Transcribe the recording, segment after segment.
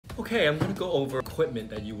Okay, I'm going to go over equipment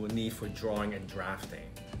that you will need for drawing and drafting.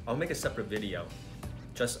 I'll make a separate video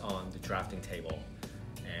just on the drafting table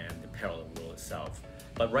and the parallel rule itself.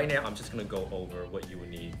 But right now, I'm just going to go over what you will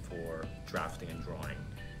need for drafting and drawing.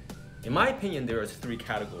 In my opinion, there are three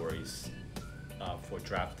categories for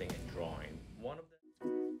drafting and drawing.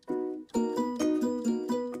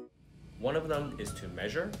 One of them is to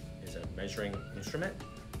measure, is a measuring instrument.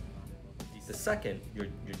 The second, your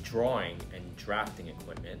drawing and drafting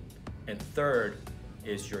equipment. And third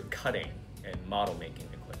is your cutting and model making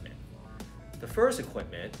equipment. The first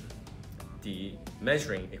equipment, the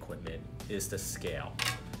measuring equipment, is the scale.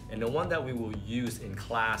 And the one that we will use in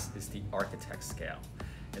class is the architect scale.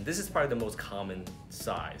 And this is probably the most common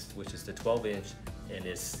size, which is the 12-inch and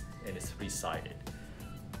it's three-sided.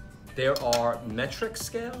 There are metric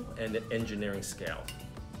scale and the engineering scale.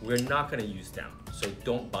 We're not going to use them, so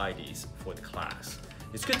don't buy these for the class.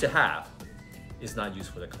 It's good to have, it's not used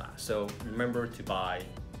for the class. So remember to buy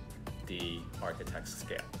the architect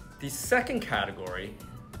scale. The second category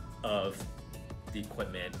of the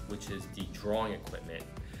equipment, which is the drawing equipment,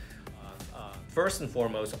 first and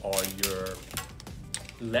foremost are your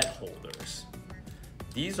lead holders.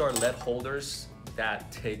 These are lead holders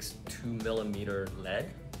that takes 2mm lead.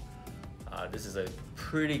 This is a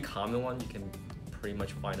pretty common one. You can pretty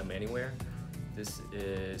much find them anywhere. This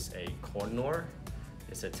is a Cornor.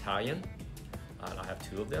 It's Italian. I have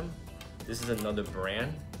two of them. This is another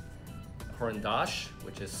brand, Corndash,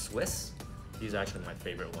 which is Swiss. These are actually my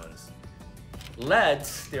favorite ones.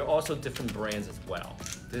 Leads, there are also different brands as well.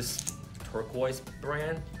 This turquoise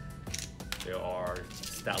brand, there are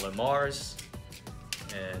Staedtler Mars,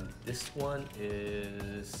 and this one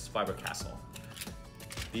is Faber-Castell.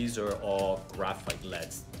 These are all graphite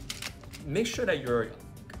leads. Make sure that you're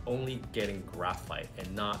only getting graphite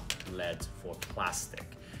and not lead for plastic.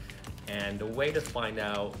 And the way to find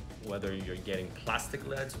out whether you're getting plastic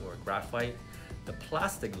leads or graphite, the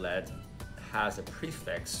plastic lead has a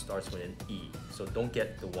prefix, starts with an E. So don't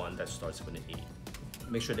get the one that starts with an E.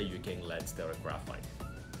 Make sure that you're getting leads that are graphite.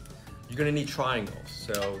 You're gonna need triangles.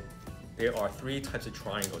 So there are three types of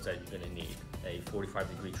triangles that you're gonna need. A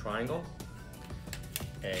 45-degree triangle,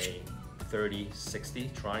 a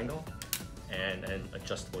 30-60 triangle, and an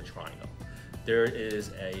adjustable triangle. There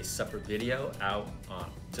is a separate video out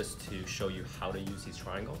just to show you how to use these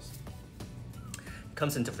triangles. It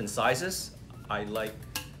comes in different sizes. I like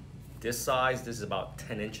this size. This is about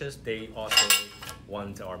 10 inches. They also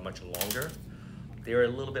ones that are much longer. They're a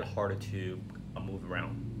little bit harder to move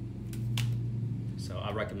around. So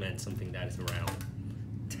I recommend something that is around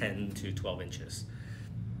 10 to 12 inches.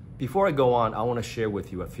 Before I go on, I want to share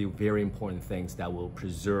with you a few very important things that will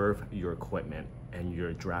preserve your equipment and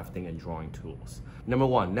your drafting and drawing tools. Number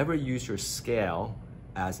one, never use your scale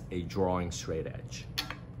as a drawing straight edge.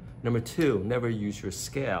 Number two, never use your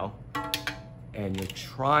scale and your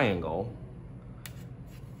triangle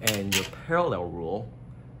and your parallel rule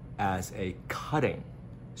as a cutting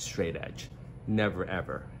straight edge. Never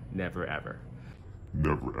ever, never ever.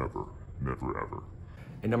 Never ever, never ever.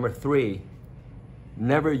 And number three,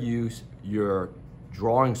 never use your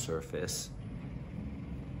drawing surface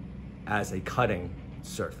as a cutting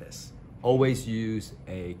surface. Always use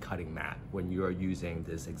a cutting mat when you are using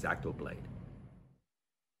this X-Acto blade.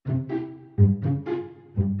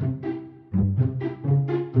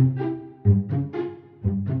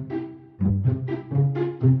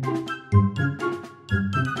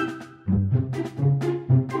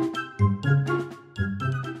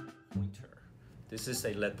 This is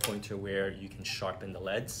a lead pointer where you can sharpen the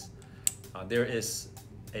leads. There is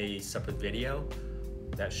a separate video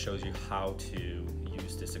that shows you how to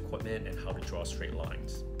use this equipment and how to draw straight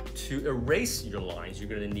lines. To erase your lines, you're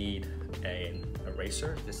gonna need an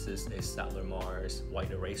eraser. This is a Staedtler Mars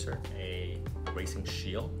white eraser, a erasing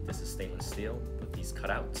shield. This is stainless steel with these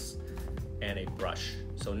cutouts, and a brush.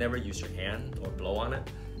 So never use your hand or blow on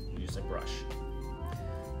it, use a brush.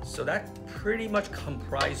 So that pretty much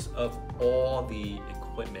comprises of all the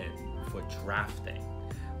equipment for drafting,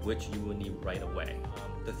 which you will need right away.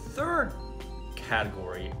 The third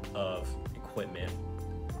category of equipment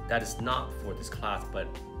that is not for this class, but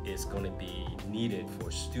is going to be needed for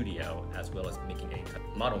studio as well as making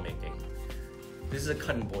a model making. This is a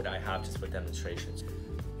cutting board I have just for demonstrations.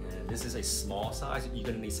 And this is a small size. You're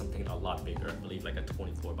going to need something a lot bigger, I believe like a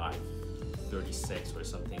 24 by 36 or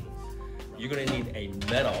something. You're going to need a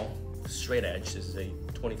metal straight edge. This is a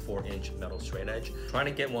 24-inch metal straight edge. Trying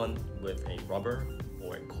to get one with a rubber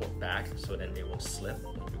or a cork back so then they won't slip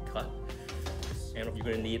when you cut. And you're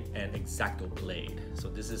going to need an X-Acto blade. So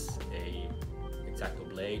this is a X-Acto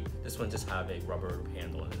blade. This one just have a rubber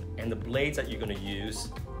handle in it. And the blades that you're going to use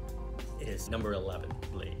is number 11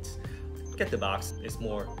 blades. Get the box, it's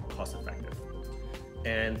more cost effective.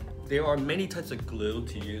 And there are many types of glue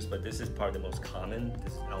to use, but this is probably the most common.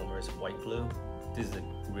 This is Elmer's white glue. This is a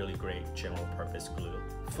really great general purpose glue.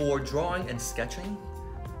 For drawing and sketching,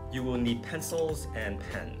 you will need pencils and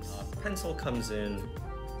pens. Pencil comes in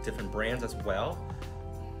different brands as well.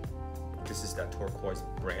 This is that turquoise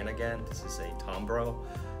brand again. This is a Tombro.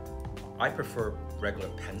 I prefer regular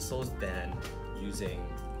pencils than using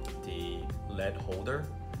the lead holder.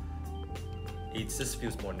 It just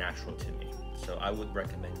feels more natural to me. So I would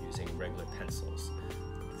recommend using regular pencils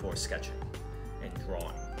for sketching and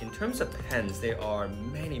drawing. In terms of pens, there are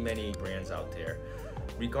many brands out there.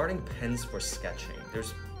 Regarding pens for sketching,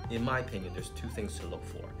 in my opinion, there's two things to look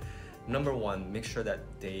for. Number one, make sure that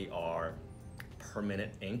they are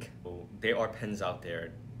permanent ink. There are pens out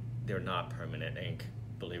there, they're not permanent ink,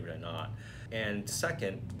 believe it or not. And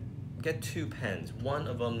second, get two pens. One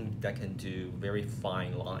of them that can do very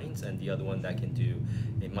fine lines and the other one that can do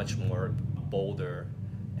a much more bolder,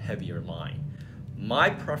 heavier line. My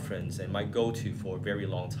preference and my go-to for a very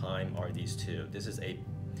long time are these two. This is a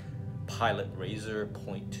Pilot Razor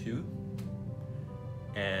 0.2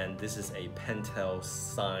 and this is a Pentel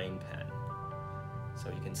Sign pen. So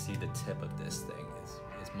you can see the tip of this thing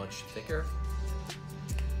is much thicker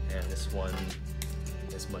and this one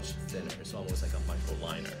is much thinner. It's almost like a micro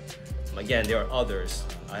liner. Again, there are others.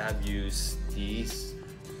 I have used these,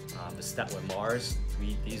 the Staedtler Mars.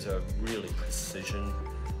 These are really precision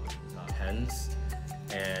pens.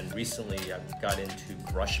 And recently I got into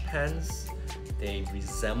brush pens. They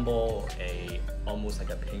resemble almost like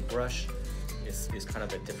a paintbrush. It's kind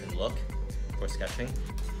of a different look for sketching.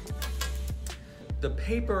 The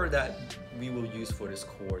paper that we will use for this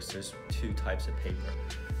course, there's two types of paper.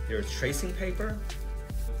 There's tracing paper.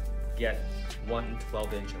 Get one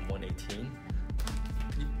 12-inch and one 18.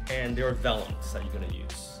 And there are vellums that you're going to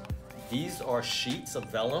use. These are sheets of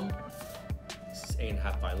vellum. This is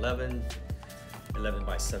 8.5 by 11, 11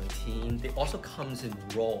 by 17. They also comes in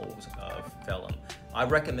rolls of vellum. I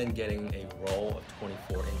recommend getting a roll of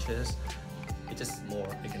 24 inches. It's just more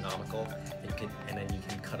economical, and then you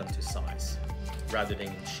can cut them to size rather than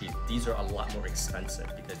in sheet. These are a lot more expensive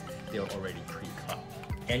because they're already pre-cut.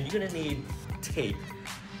 And you're gonna need tape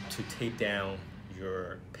to tape down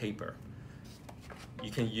your paper.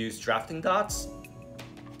 You can use drafting dots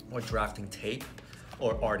or drafting tape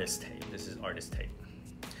or artist tape. This is artist tape.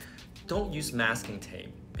 Don't use masking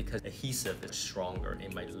tape because adhesive is stronger.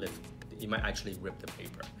 It might actually rip the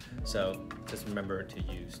paper. So just remember to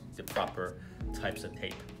use the proper types of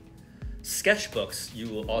tape. Sketchbooks you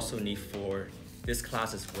will also need for this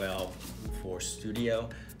class as well for studio.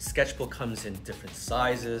 Sketchbook comes in different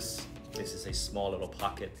sizes. This is a small little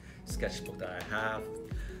pocket sketchbook that I have.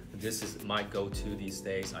 This is my go-to these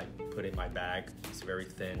days. I put it in my bag. It's very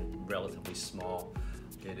thin, relatively small.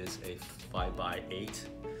 It is a 5 by 8.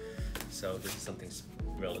 So this is something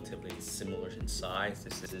relatively similar in size.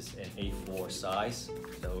 This is an A4 size,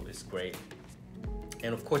 so it's great.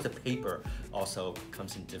 And of course the paper also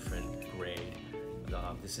comes in different grade.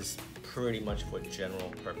 This is pretty much for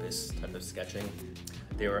general purpose type of sketching.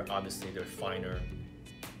 There are finer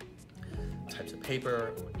types of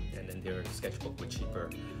paper, and then there are sketchbook with cheaper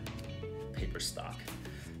paper stock.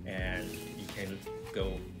 And you can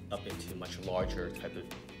go up into much larger type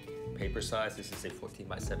of paper size. This is a 14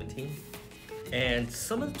 by 17. And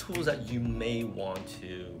some of the tools that you may want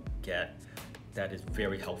to get that is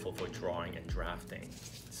very helpful for drawing and drafting.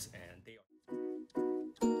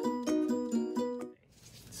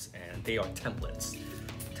 And they are templates.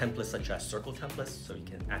 Templates such as circle templates, so you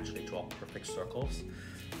can actually draw perfect circles.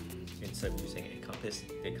 Instead of using a compass,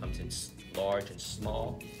 it comes in large and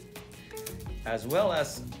small. As well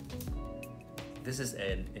as, this is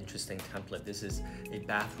an interesting template. This is a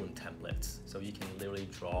bathroom template. So you can literally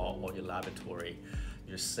draw all your lavatory,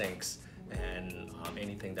 your sinks, and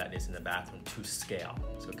anything that is in the bathroom to scale.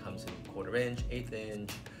 So it comes in 1/4 inch, 1/8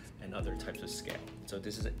 inch, and other types of scale. So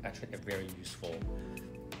this is actually a very useful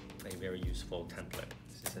template.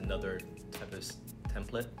 This is another type of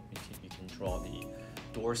template. You can draw the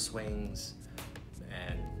door swings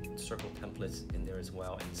and circle templates in there as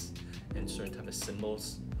well, and certain type of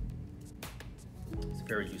symbols. It's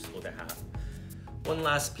very useful to have. One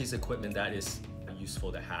last piece of equipment that is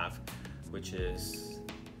useful to have, which is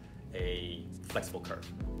a flexible curve.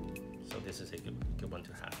 So this is a good one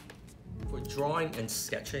to have. For drawing and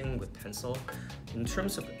sketching with pencil, in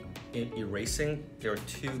terms of erasing, there are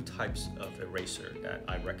two types of eraser that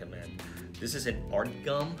I recommend. This is an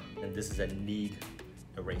artgum and this is a kneaded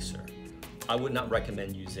eraser. I would not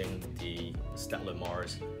recommend using the Staedtler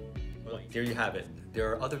Mars Well, there you have it.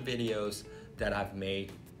 There are other videos that I've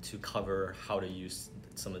made to cover how to use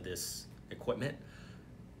some of this equipment.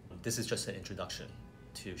 This is just an introduction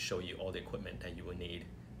to show you all the equipment that you will need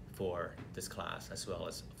for this class as well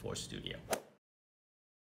as for studio.